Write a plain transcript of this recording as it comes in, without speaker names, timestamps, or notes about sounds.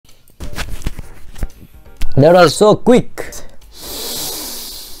That was so quick.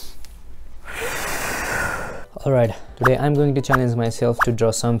 Alright, today I'm going to challenge myself to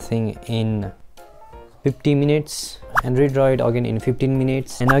draw something in 50 minutes and redraw it again in 15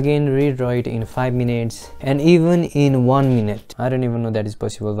 minutes and again redraw it in 5 minutes and even in 1 minute. I don't even know that is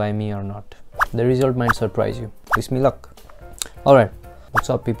possible by me or not. The result might surprise you. Wish me luck. Alright, what's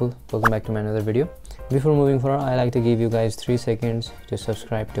up people? Welcome back to my another video. Before moving forward, I like to give you guys 3 seconds to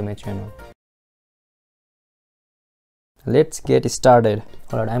subscribe to my channel. Let's get started.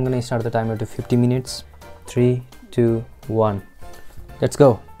 Alright, I'm gonna start the timer to 50 minutes. 3, 2, 1. Let's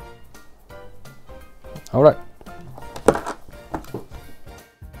go. Alright,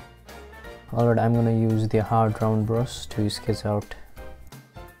 I'm gonna use the hard round brush to sketch out.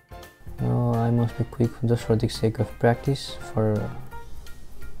 I must be quick just for the sake of practice for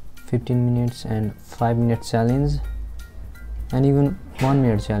 15 minutes and 5 minute challenge and even 1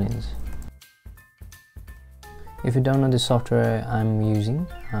 minute challenge. If you don't know the software I'm using,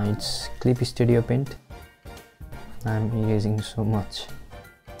 it's Clip Studio Paint. I'm erasing so much.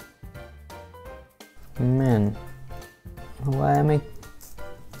 Man, why am I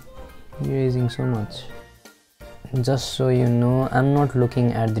erasing so much? Just so you know, I'm not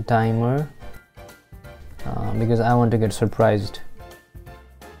looking at the timer because I want to get surprised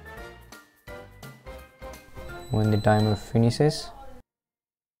when the timer finishes.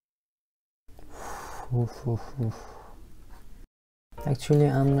 Actually,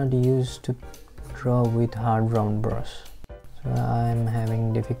 I'm not used to draw with hard round brush, so I'm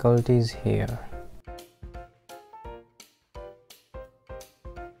having difficulties here.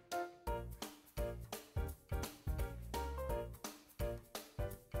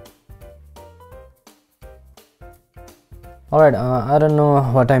 Alright, I don't know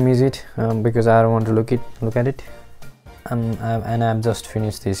what time is it because I don't want to look at it. And I've just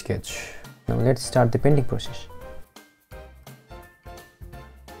finished the sketch. Now let's start the painting process.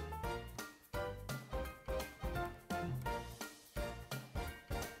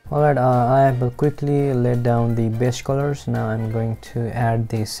 Alright, I have quickly laid down the base colors. Now I'm going to add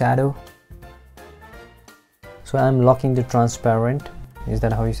the shadow. So I'm locking the transparent. Is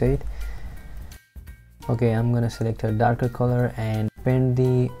that how you say it? Okay, I'm gonna select a darker color and paint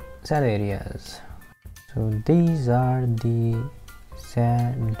the shadow areas. So these are the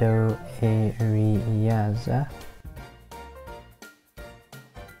shadow areas.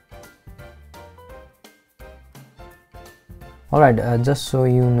 Alright, just so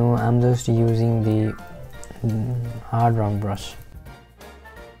you know, I'm just using the hard round brush.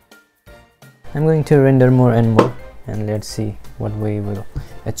 I'm going to render more and more, and let's see what we will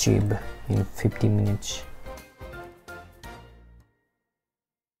achieve in 50 minutes.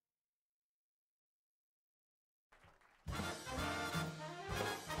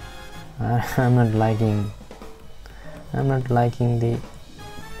 I'm not liking the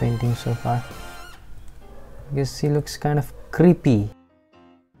painting so far because she looks kind of creepy.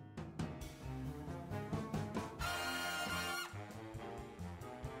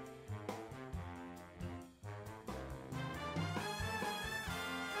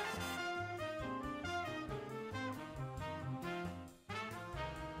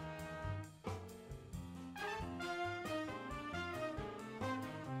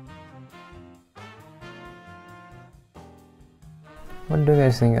 What do you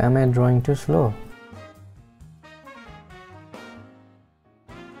guys think? Am I drawing too slow?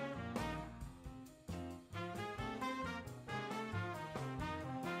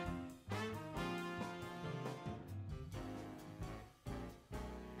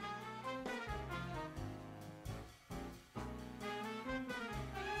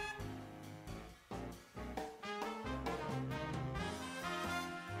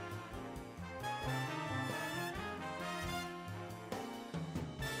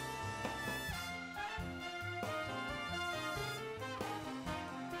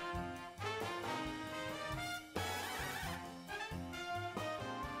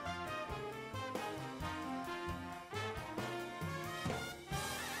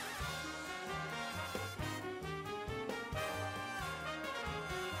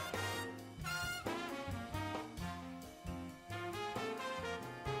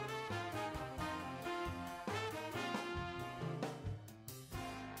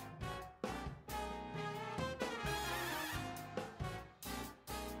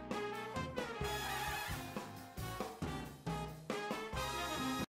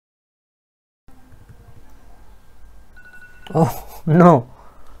 Oh no,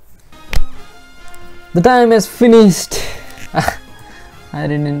 the time is finished. I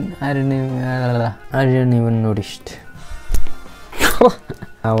didn't even notice.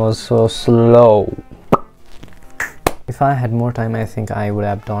 I was so slow.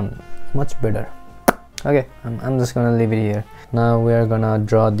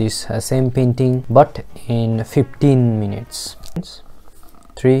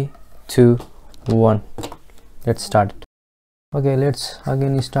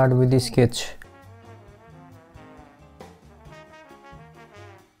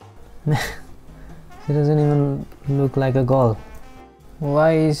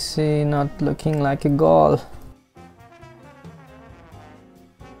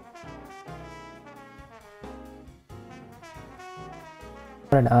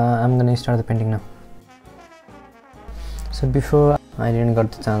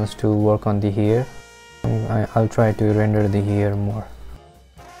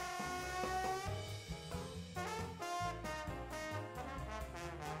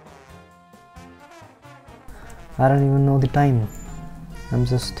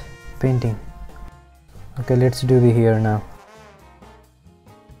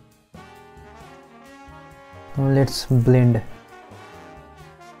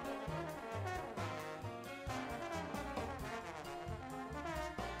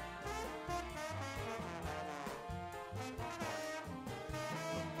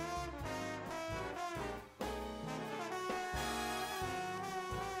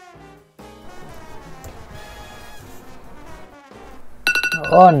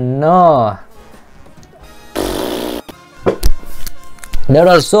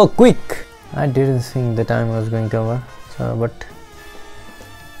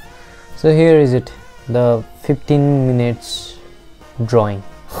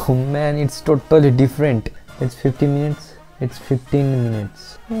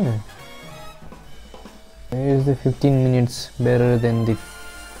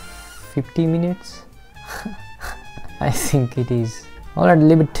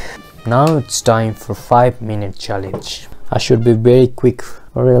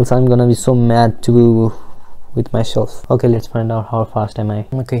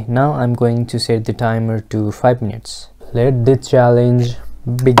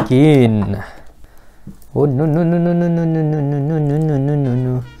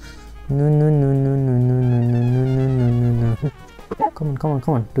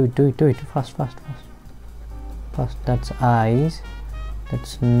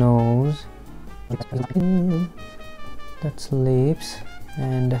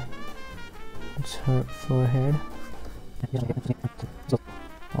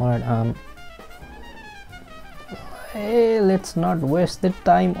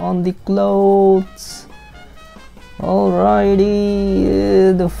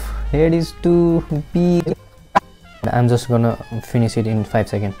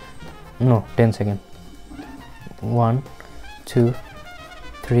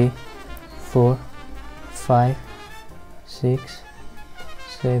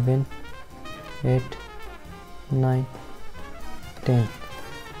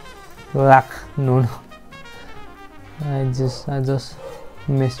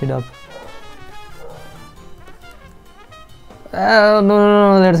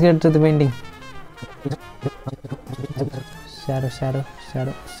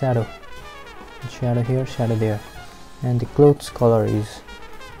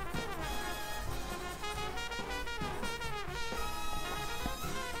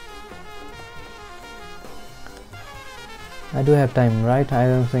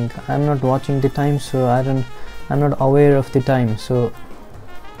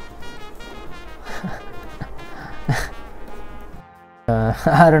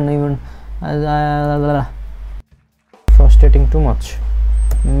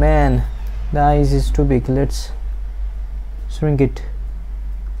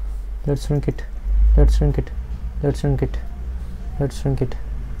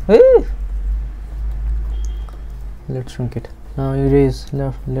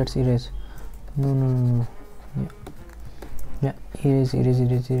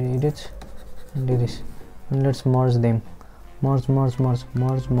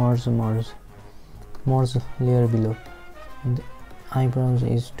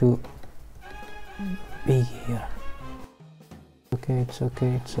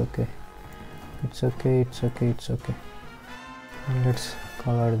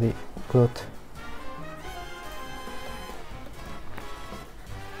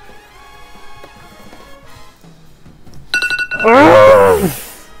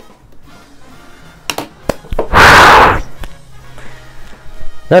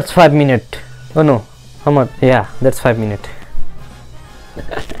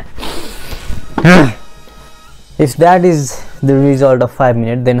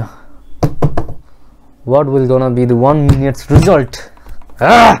 what will gonna be the 1 minute's result.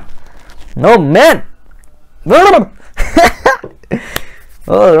 No man.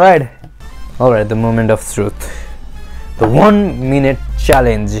 all right, the moment of truth, the 1 minute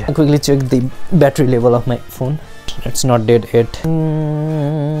challenge. I quickly check the battery level of my phone. It's not dead yet.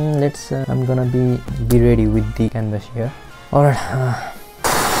 I'm gonna be ready with the canvas here. All right,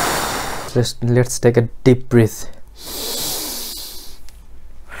 let's take a deep breath.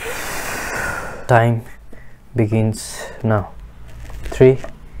 Time begins now. 3,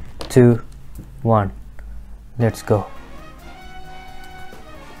 2, 1. Let's go.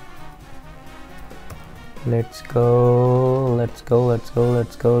 Let's go.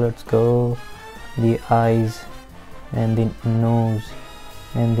 The eyes and the nose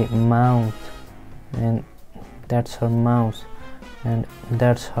and the mouth, and that's her mouth, and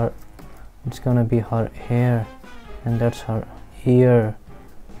that's her, it's gonna be her hair, and that's her ear,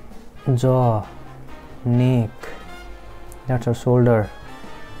 jaw, neck, that's her shoulder,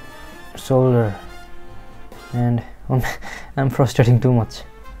 and I'm frustrating too much,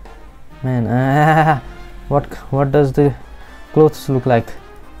 man. What does the clothes look like?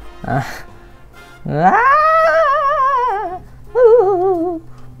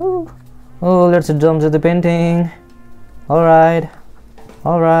 Oh, let's jump to the painting. All right,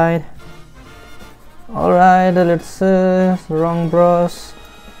 let's wrong brush,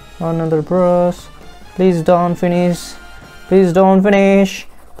 another brush. Please don't finish. Finish.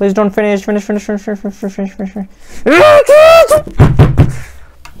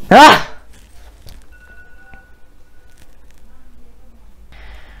 Ah!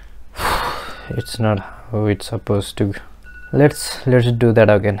 It's not how it's supposed to. Let's do that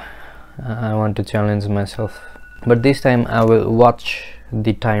again. I want to challenge myself, but this time I will watch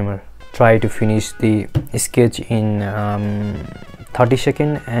the timer, try to finish the sketch in 30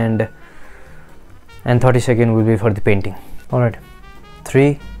 seconds, and 30 seconds will be for the painting. All right,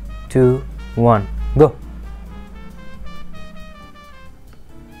 3, 2, 1, go.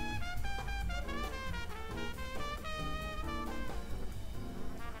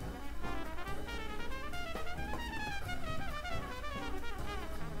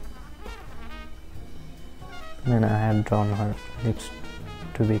 Man, I had drawn her lips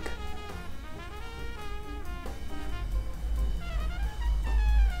too big.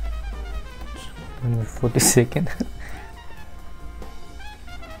 Only 40 seconds.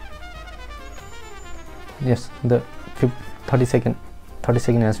 Yes, the 30 second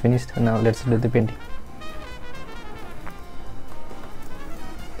has finished. Now let's do the painting.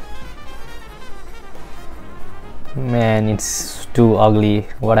 Man, it's too ugly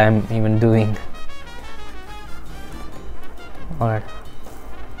what I'm even doing. All right.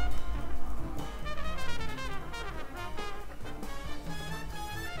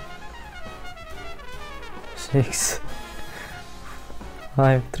 Six,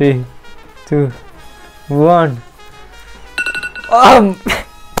 5, 3, 2, 1.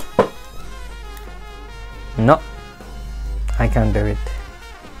 No, I can't do it.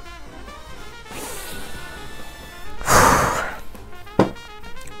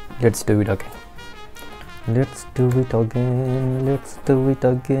 Let's do it again. Let's do it again.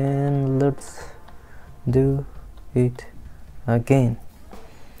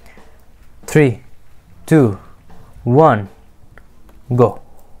 3, 2, 1, go.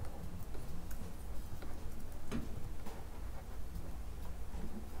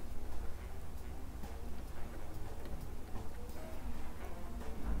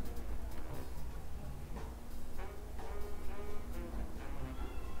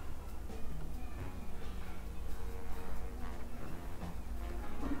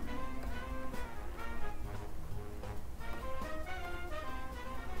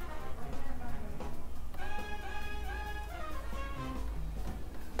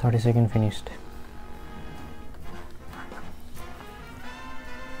 Second finished.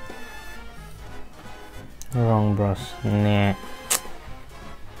 Wrong brush. Nah,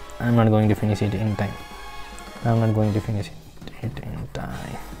 I'm not going to finish it in time.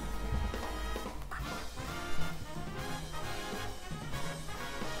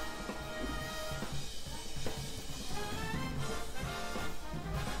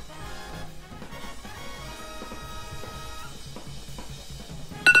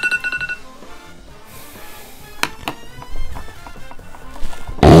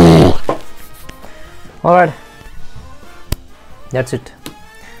 Alright, that's it.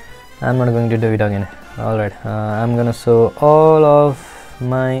 I'm not going to do it again. Alright, I'm gonna show all of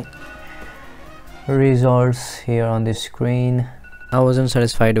my results here on the screen. I wasn't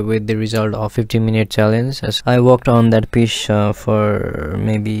satisfied with the result of 15-minute challenge, as I worked on that piece for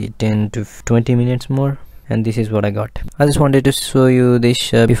maybe 10 to 20 minutes more, and this is what I got. I just wanted to show you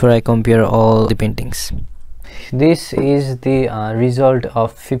this before I compare all the paintings. This is the result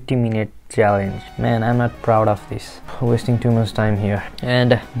of 50-minute challenge. Man, I'm not proud of this, wasting too much time here.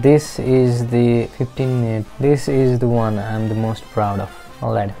 And this is the 15-minute. This is the one I'm the most proud of.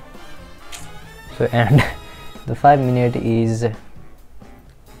 All right. So, and the 5-minute is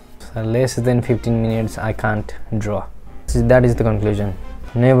less than 15 minutes. I can't draw. So that is the conclusion.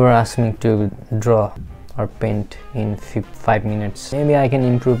 Never ask me to draw or paint in 5 minutes. Maybe I can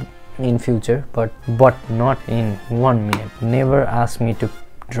improve in future, but not in 1 minute. Never ask me to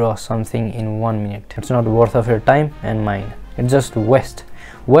draw something in 1 minute. It's not worth of your time and mine. It's just waste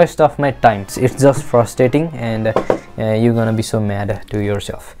of my time. It's just frustrating, and you're gonna be so mad to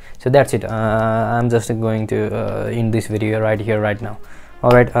yourself. So that's it. I'm just going to end this video right here right now. All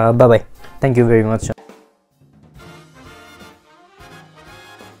right, bye bye. Thank you very much.